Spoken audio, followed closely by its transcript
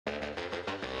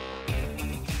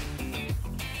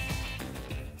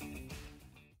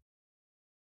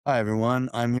Hi, everyone.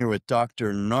 I'm here with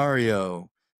Dr. Nario.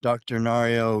 Dr.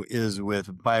 Nario is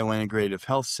with Biointegrative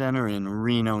Health Center in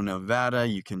Reno, Nevada.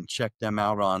 You can check them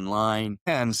out online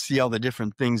and see all the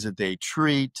different things that they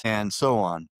treat and so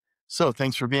on. So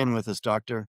thanks for being with us,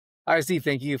 Doctor. Hi, Steve.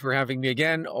 Thank you for having me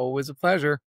again. Always a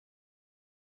pleasure.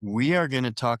 We are going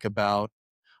to talk about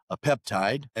a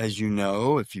peptide. As you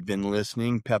know, if you've been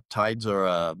listening, peptides are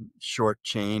a short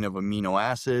chain of amino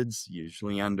acids,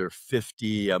 usually under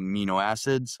 50 amino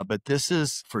acids. But this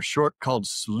is for short called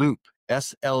SLU-PP,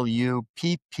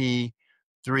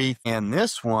 SLU-PP-3. And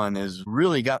this one has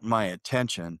really got my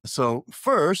attention. So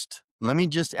first, let me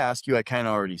just ask you, I kind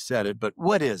of already said it, but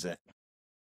what is it?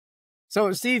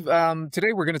 So, Steve,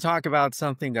 today we're going to talk about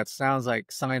something that sounds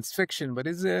like science fiction, but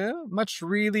is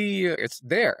it's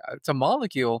there. It's a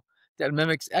molecule that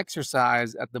mimics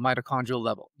exercise at the mitochondrial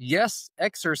level. Yes,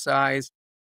 exercise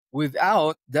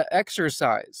without the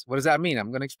exercise. What does that mean?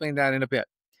 I'm going to explain that in a bit.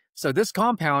 So, this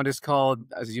compound is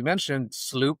called, as you mentioned,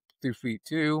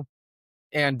 SLU-PP-332,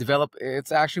 and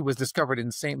it's actually was discovered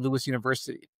in St. Louis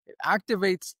University. It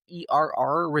activates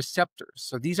ERR receptors.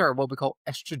 So these are what we call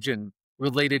estrogen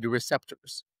related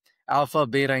receptors, alpha,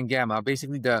 beta, and gamma,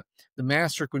 basically the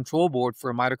master control board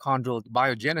for mitochondrial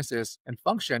biogenesis and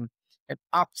function and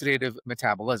oxidative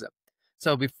metabolism.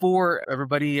 So before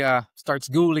everybody starts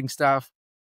Googling stuff,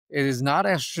 it is not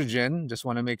estrogen. Just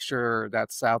want to make sure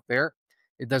that's out there.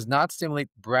 It does not stimulate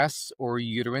breasts or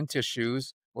uterine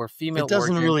tissues or It female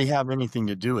doesn't really organs. have anything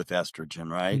to do with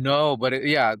estrogen, right? No, but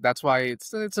yeah, that's why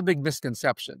it's a big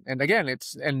misconception. And again,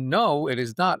 no, it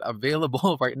is not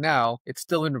available right now. It's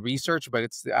still in research, but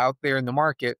it's out there in the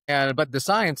market. And but the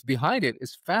science behind it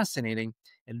is fascinating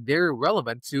and very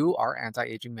relevant to our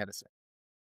anti-aging medicine.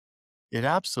 It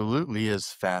absolutely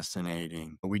is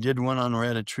fascinating. We did one on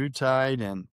retatrutide,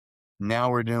 and now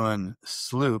we're doing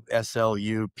SLUP,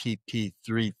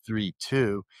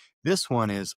 SLU-PP-332. This one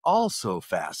is also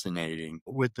fascinating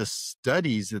with the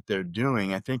studies that they're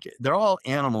doing. I think they're all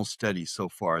animal studies so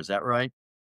far. Is that right?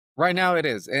 Right now it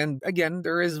is. And again,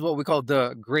 there is what we call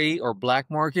the gray or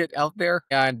black market out there.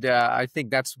 And I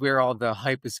think that's where all the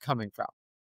hype is coming from.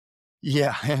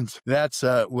 Yeah, and that's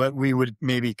what we would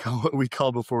maybe call what we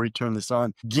call before we turn this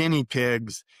on guinea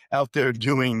pigs out there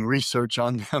doing research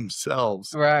on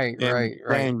themselves Right, and right,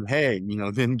 right. saying, hey,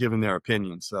 then giving their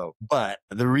opinion. So, but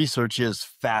the research is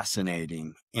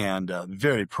fascinating and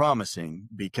very promising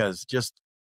because just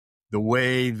the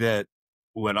way that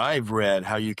what I've read,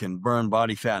 how you can burn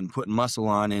body fat and put muscle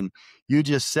on, and you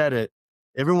just said it,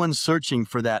 everyone's searching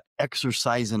for that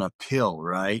exercise in a pill,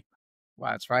 right?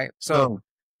 Well, that's right. So, So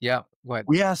yeah, what?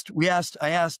 I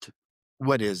asked,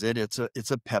 what is it? It's a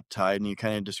peptide, and you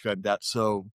kind of described that.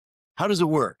 So how does it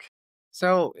work?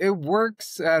 So it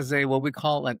works as a what we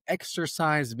call an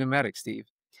exercise mimetic, Steve,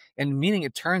 and meaning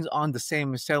it turns on the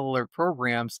same cellular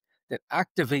programs that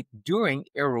activate during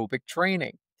aerobic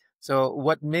training. So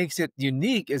what makes it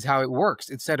unique is how it works.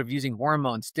 Instead of using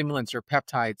hormones, stimulants, or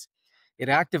peptides, it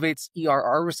activates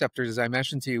ERR receptors, as I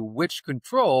mentioned to you, which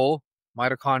control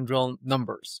mitochondrial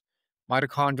numbers,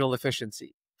 mitochondrial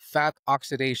efficiency, fat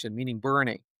oxidation, meaning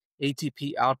burning,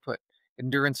 ATP output,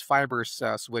 endurance fibers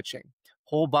switching,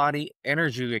 whole body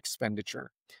energy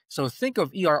expenditure. So think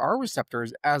of ERR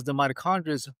receptors as the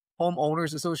mitochondria's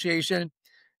homeowners association.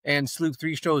 And Sloop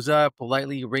 3 shows up,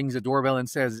 politely rings the doorbell and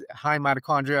says, "Hi,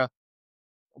 mitochondria.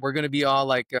 We're going to be all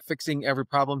like fixing every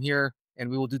problem here and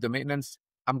we will do the maintenance.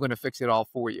 I'm going to fix it all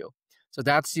for you." So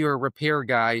that's your repair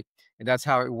guy. And that's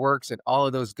how it works. And all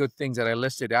of those good things that I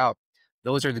listed out,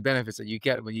 those are the benefits that you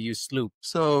get when you use Sloop.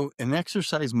 So an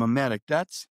exercise mimetic,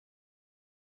 that's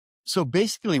so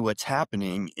basically what's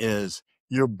happening is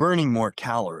you're burning more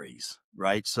calories,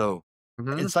 right? So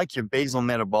Mhm. it's like your basal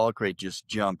metabolic rate just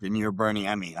jumped and you're burning.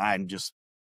 I mean, I'm just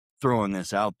throwing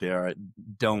this out there.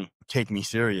 Don't take me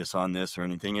serious on this or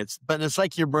anything. But it's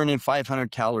like you're burning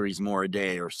 500 calories more a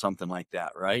day or something like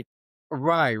that, right?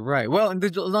 Right, right. Well, in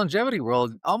the longevity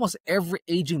world, almost every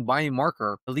aging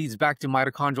biomarker leads back to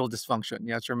mitochondrial dysfunction.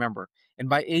 You have to remember. And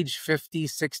by age 50,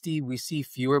 60, we see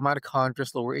fewer mitochondria,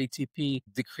 slower ATP,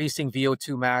 decreasing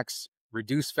VO2 max,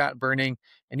 reduced fat burning,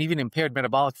 and even impaired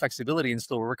metabolic flexibility and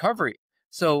slower recovery.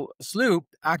 So, SLOOP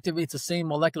activates the same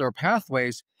molecular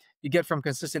pathways you get from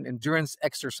consistent endurance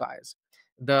exercise.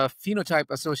 The phenotype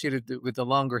associated with the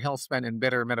longer health span and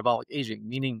better metabolic aging,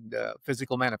 meaning the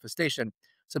physical manifestation.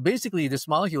 So basically, this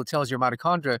molecule tells your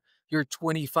mitochondria you're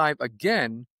 25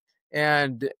 again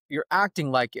and you're acting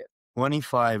like it.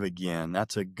 25 again.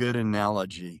 That's a good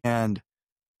analogy. And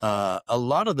a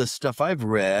lot of the stuff I've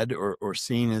read or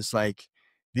seen is like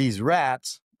these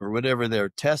rats or whatever they're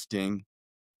testing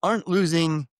aren't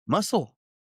losing muscle.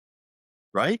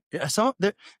 right? Yeah,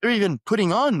 they're even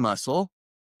putting on muscle.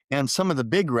 And some of the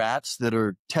big rats that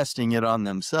are testing it on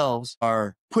themselves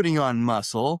are putting on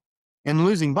muscle and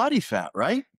losing body fat,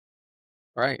 right?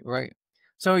 Right, right.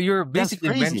 So you're That's basically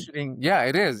crazy. mentioning, yeah,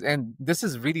 it is. And this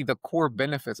is really the core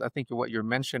benefits, I think, of what you're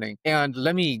mentioning. And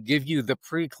let me give you the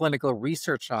preclinical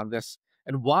research on this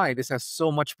and why this has so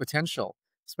much potential,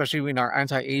 especially in our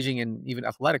anti-aging and even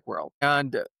athletic world.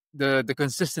 And the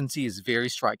consistency is very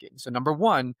striking. So number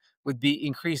one would be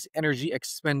increased energy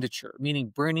expenditure,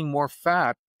 meaning burning more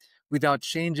fat without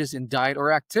changes in diet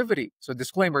or activity. So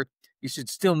disclaimer, you should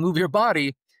still move your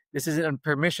body. This isn't a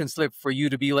permission slip for you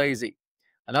to be lazy.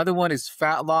 Another one is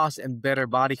fat loss and better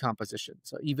body composition.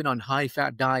 So even on high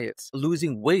fat diets,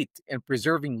 losing weight and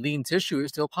preserving lean tissue is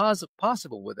still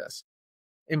possible with this.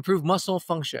 Improve muscle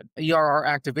function. ERR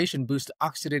activation boosts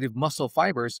oxidative muscle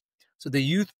fibers, so the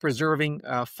youth preserving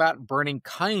fat burning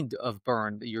kind of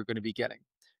burn that you're going to be getting.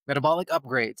 Metabolic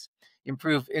upgrades.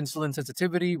 Improve insulin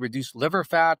sensitivity, reduce liver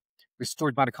fat,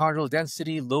 restored mitochondrial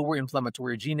density, lower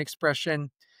inflammatory gene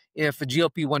expression. If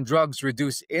GLP-1 drugs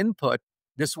reduce input,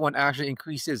 this one actually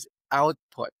increases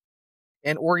output.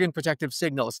 And organ protective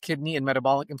signals, kidney and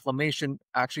metabolic inflammation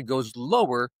actually goes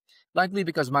lower, likely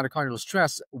because mitochondrial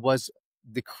stress was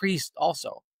decreased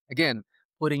also. Again,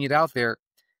 putting it out there.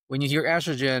 When you hear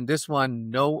estrogen, this one,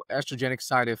 no estrogenic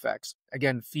side effects.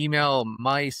 Again, female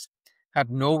mice had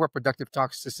no reproductive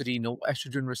toxicity, no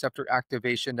estrogen receptor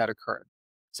activation that occurred.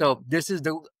 So this is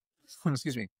the,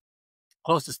 excuse me,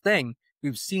 closest thing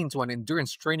we've seen to an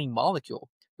endurance training molecule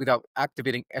without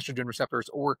activating estrogen receptors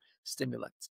or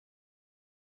stimulants.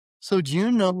 So, do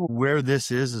you know where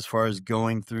this is as far as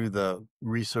going through the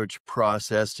research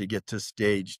process to get to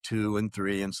stage 2 and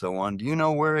 3 and so on? Do you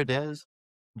know where it is?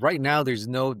 Right now there's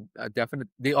no definite,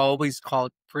 they always call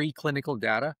it preclinical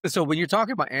data. So when you're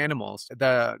talking about animals,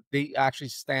 they actually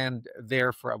stand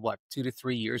there for what, 2 to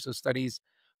 3 years of studies.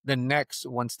 The next,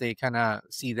 once they kind of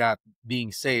see that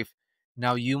being safe,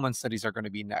 now human studies are going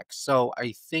to be next. So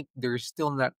I think they're still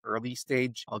in that early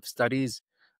stage of studies.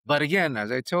 But again,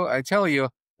 as I tell you,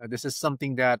 this is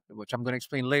something that, which I'm going to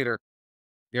explain later,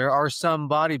 there are some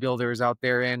bodybuilders out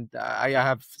there, and I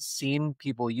have seen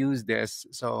people use this.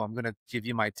 So I'm gonna give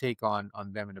you my take on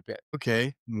them in a bit.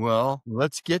 Okay, well,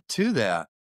 let's get to that.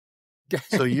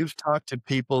 So, you've talked to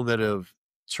people that have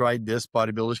tried this,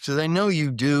 bodybuilders, because I know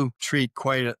you do treat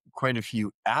quite a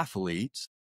few athletes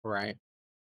Right.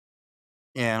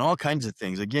 and all kinds of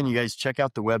things. Again, you guys check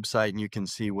out the website and you can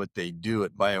see what they do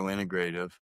at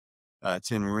Biointegrative. It's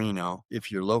in Reno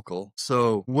if you're local.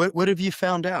 So, what have you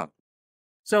found out?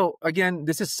 So again,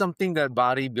 this is something that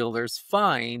bodybuilders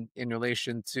find in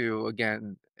relation to,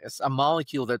 again, it's a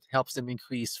molecule that helps them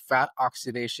increase fat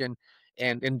oxidation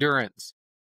and endurance.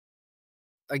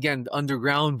 Again, the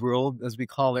underground world, as we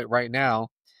call it right now,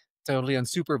 totally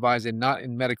unsupervised and not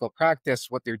in medical practice,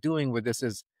 what they're doing with this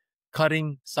is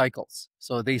cutting cycles.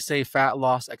 So they say fat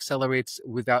loss accelerates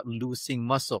without losing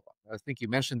muscle. I think you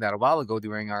mentioned that a while ago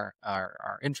during our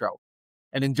intro.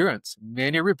 And endurance,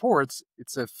 many reports,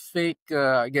 it's a fake,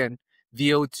 again,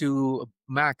 VO2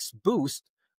 max boost,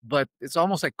 but it's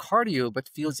almost like cardio, but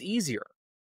feels easier.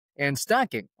 And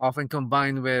stacking, often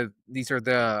combined with, these are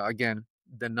the, again,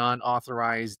 the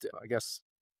non-authorized, I guess,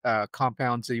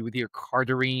 compounds. So you would hear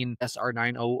cardarine,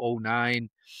 SR9009.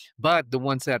 But the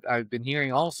ones that I've been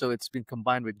hearing also, it's been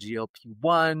combined with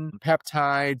GLP-1,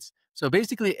 peptides. So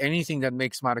basically anything that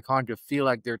makes mitochondria feel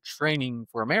like they're training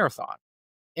for a marathon.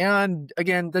 And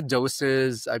again, the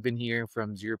doses I've been hearing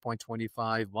from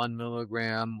 0.25, 1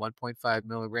 milligram, 1.5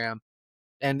 milligram.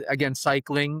 And again,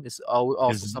 cycling is also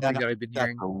Is something that I've been that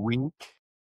hearing. per week?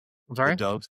 I'm The sorry?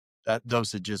 dose? That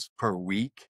dosage is per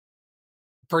week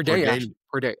Per or day, daily? actually,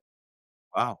 per day.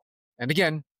 Wow, And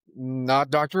again, not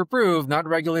doctor approved, not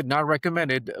regulated, not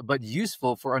recommended, but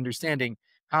useful for understanding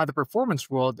how the performance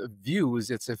world views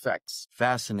its effects.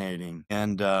 fascinating.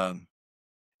 And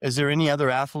is there any other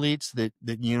athletes that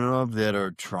you know of that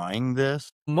are trying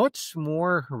this? Much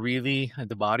more really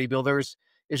the bodybuilders.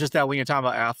 It's just that when you're talking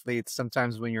about athletes,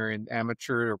 sometimes when you're in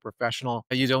amateur or professional,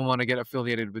 you don't want to get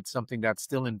affiliated with something that's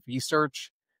still in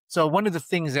research. So one of the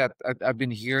things that I've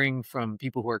been hearing from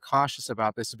people who are cautious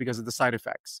about this is because of the side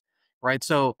effects, right?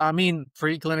 So, I mean,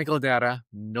 preclinical data,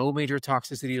 no major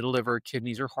toxicity to the liver,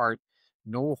 kidneys, or heart,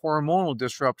 no hormonal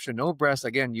disruption, no breast,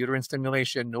 again, uterine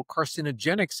stimulation, no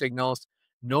carcinogenic signals,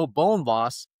 no bone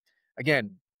loss.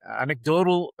 Again,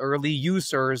 anecdotal early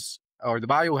users, or the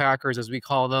biohackers as we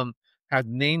call them, have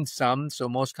named some. So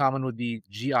most common would be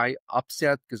GI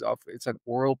upset because it's an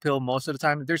oral pill most of the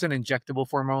time. There's an injectable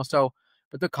form also,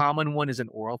 but the common one is an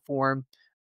oral form.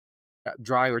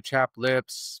 Dry or chapped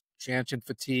lips, tension,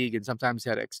 fatigue, and sometimes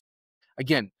headaches.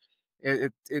 Again,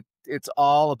 it's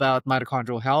all about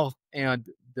mitochondrial health, and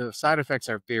the side effects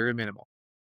are very minimal.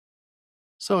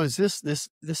 So is this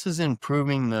is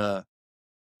improving the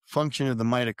function of the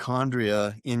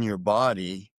mitochondria in your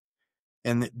body,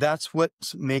 and that's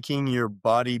what's making your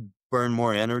body burn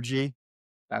more energy?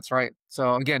 That's right.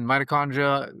 So again,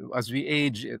 mitochondria, as we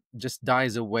age, it just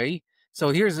dies away. So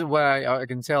here's what I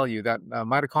can tell you that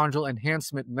mitochondrial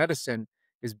enhancement medicine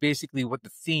is basically what the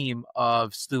theme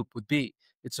of SLOOP would be.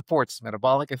 It supports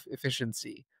metabolic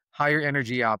efficiency, higher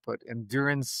energy output,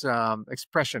 endurance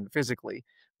expression physically,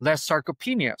 less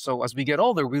sarcopenia. So as we get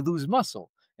older, we lose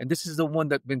muscle. And this is the one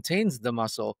that maintains the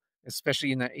muscle,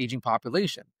 especially in the aging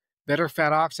population. Better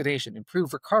fat oxidation,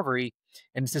 improved recovery,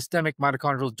 and systemic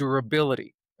mitochondrial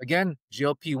durability. Again,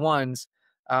 GLP-1s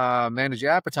manage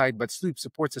appetite, but sleep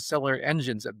supports the cellular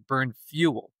engines that burn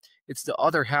fuel. It's the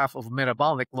other half of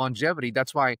metabolic longevity.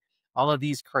 That's why all of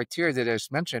these criteria that I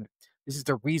just mentioned, this is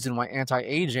the reason why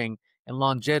anti-aging and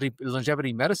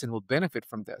longevity medicine will benefit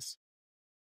from this.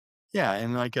 Yeah,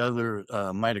 and like other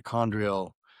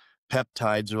mitochondrial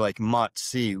peptides or like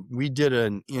MOTS-C. We did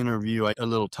an interview, a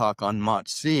little talk on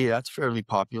MOTS-C. That's fairly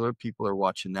popular. People are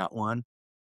watching that one.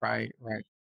 Right, right.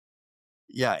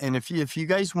 Yeah, and if you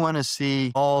guys want to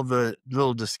see all the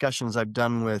little discussions I've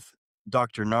done with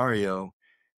Dr. Nario,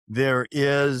 there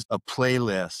is a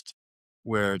playlist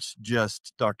where it's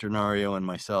just Dr. Nario and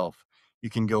myself. You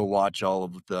can go watch all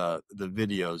of the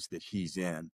videos that he's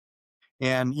in.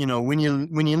 And you know, when you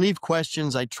leave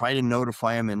questions, I try to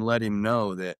notify him and let him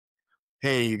know that,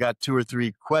 hey, you got 2 or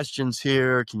 3 questions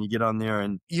here. Can you get on there?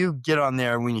 And you get on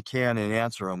there when you can and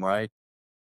answer them, right?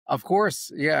 Of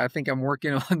course, yeah, I think I'm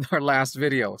working on our last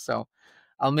video, so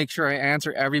I'll make sure I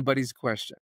answer everybody's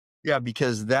question. Yeah,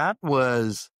 because that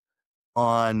was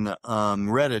on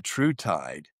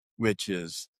Retatrutide, which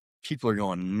is people are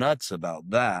going nuts about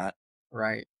that.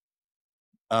 Right.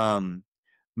 Um,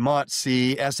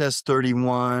 MOTS-C,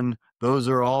 SS31, those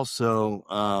are also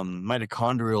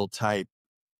mitochondrial type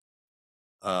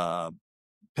uh,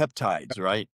 peptides,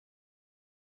 right?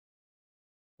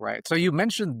 Right. So you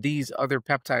mentioned these other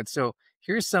peptides. So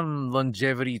here's some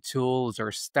longevity tools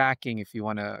or stacking, if you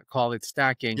want to call it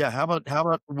stacking. Yeah. How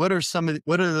about what are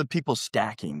what are the people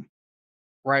stacking?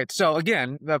 Right. So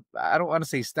again, I don't want to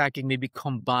say stacking, maybe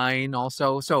combine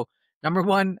also. So number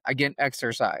one, again,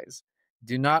 exercise.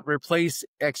 Do not replace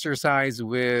exercise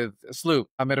with sleep.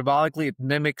 Metabolically, it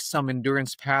mimics some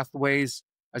endurance pathways,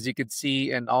 as you could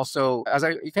see. And also,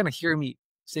 you kind of hear me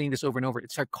saying this over and over,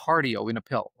 it's like cardio in a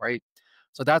pill, right?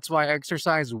 So that's why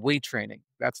exercise weight training.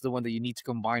 That's the one that you need to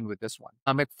combine with this one.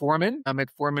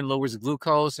 Metformin lowers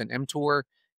glucose and mTOR,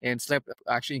 and sleep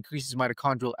actually increases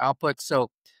mitochondrial output. So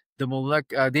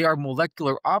they are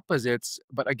molecular opposites,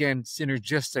 but again,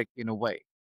 synergistic in a way.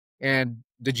 And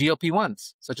the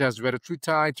GLP-1s, such as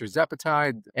retatrutide,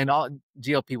 tirzepatide, and all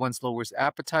GLP-1s lowers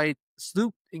appetite.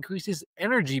 Sloop increases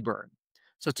energy burn.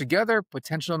 So together,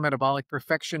 potential metabolic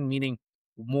perfection, meaning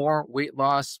more weight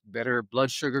loss, better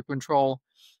blood sugar control,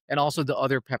 and also the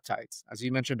other peptides. As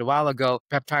you mentioned a while ago,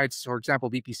 peptides, for example,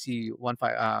 BPC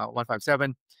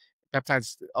 157,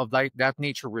 peptides of that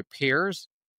nature repairs,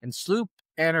 and Sloop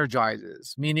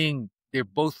energizes, meaning they're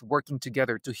both working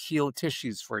together to heal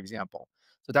tissues, for example.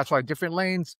 So that's why different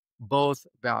lanes, both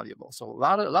valuable. So a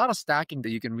lot of stacking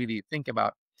that you can really think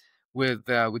about with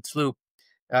Sloop.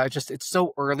 It's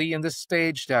so early in this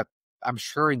stage that I'm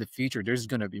sure in the future there's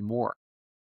going to be more.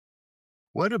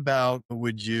 What about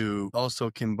would you also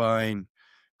combine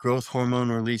growth hormone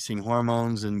releasing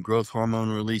hormones and growth hormone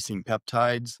releasing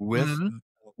peptides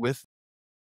with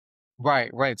Right,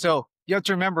 right. So you have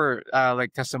to remember,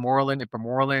 like testosterone,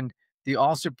 ipamorelin, they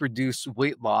also produce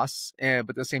weight loss, but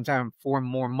at the same time form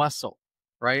more muscle,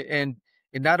 right? And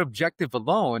in that objective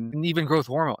alone, and even growth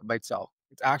hormone by itself,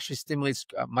 it actually stimulates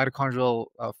mitochondrial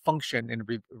function and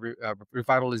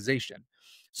revitalization.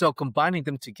 So combining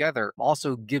them together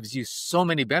also gives you so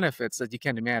many benefits that you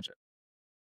can't imagine.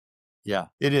 Yeah,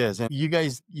 it is. And you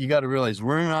guys, you got to realize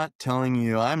we're not telling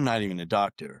you, I'm not even a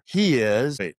doctor. He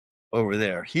is, wait, over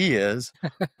there, he is,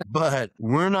 but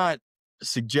we're not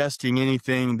suggesting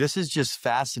anything. This is just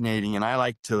fascinating. And I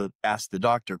like to ask the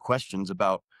doctor questions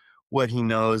about what he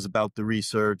knows about the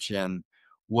research and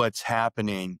what's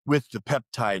happening with the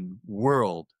peptide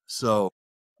world. So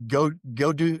go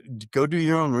do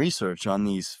your own research on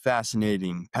these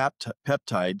fascinating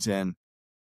peptides and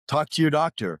talk to your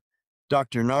doctor.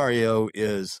 Dr. Nario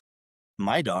is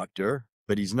my doctor,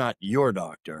 but he's not your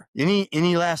doctor.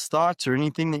 Any last thoughts or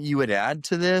anything that you would add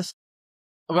to this?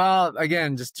 Well,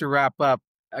 again, just to wrap up,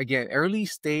 again, early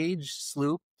stage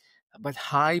sloop. but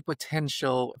high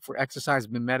potential for exercise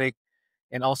mimetic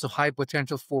and also high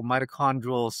potential for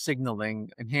mitochondrial signaling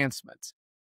enhancements.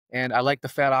 And I like the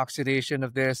fat oxidation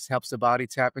of this, helps the body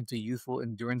tap into youthful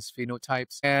endurance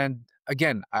phenotypes. And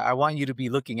again, I want you to be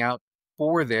looking out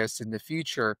for this in the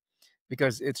future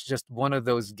because it's just one of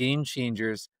those game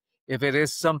changers. If it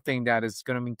is something that is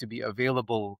going to be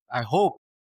available, I hope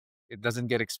it doesn't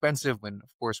get expensive when, of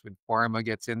course, when pharma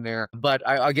gets in there. But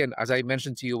again, as I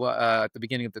mentioned to you at the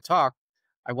beginning of the talk,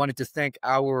 I wanted to thank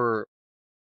our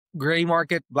gray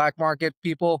market, black market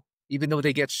people, even though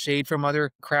they get shade from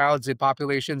other crowds and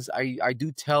populations, I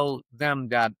do tell them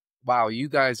that, wow, you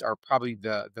guys are probably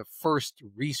the first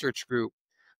research group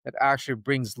that actually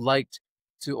brings light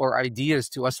to or ideas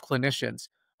to us clinicians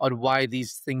on why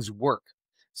these things work.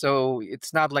 So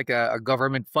it's not like a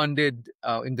government funded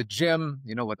in the gym,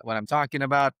 you know what I'm talking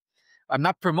about. I'm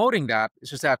not promoting that.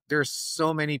 It's just that there's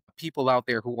so many people out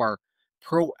there who are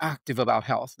proactive about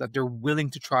health that they're willing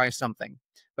to try something.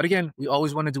 But again, we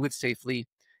always want to do it safely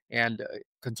and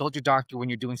consult your doctor when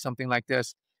you're doing something like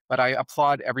this. But I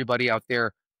applaud everybody out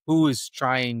there who is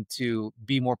trying to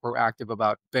be more proactive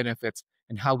about benefits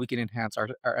and how we can enhance our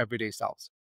everyday selves.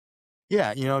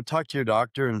 Yeah, talk to your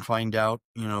doctor and find out,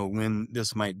 when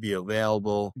this might be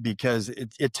available because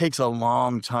it takes a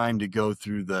long time to go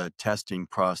through the testing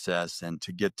process and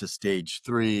to get to stage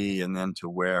 3 and then to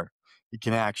where it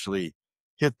can actually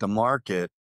hit the market,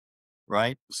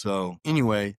 right? So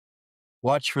anyway,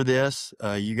 watch for this.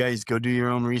 You guys go do your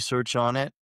own research on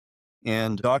it.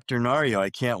 And Dr. Nario,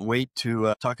 I can't wait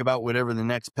to talk about whatever the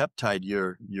next peptide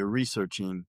you're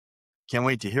researching. Can't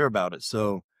wait to hear about it.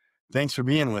 So thanks for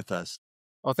being with us.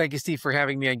 Well, thank you, Steve, for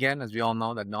having me again. As we all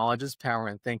know, that knowledge is power,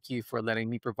 and thank you for letting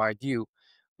me provide you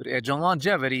with edge on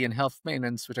longevity and health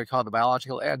maintenance, which I call the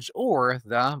biological edge or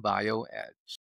the bio edge.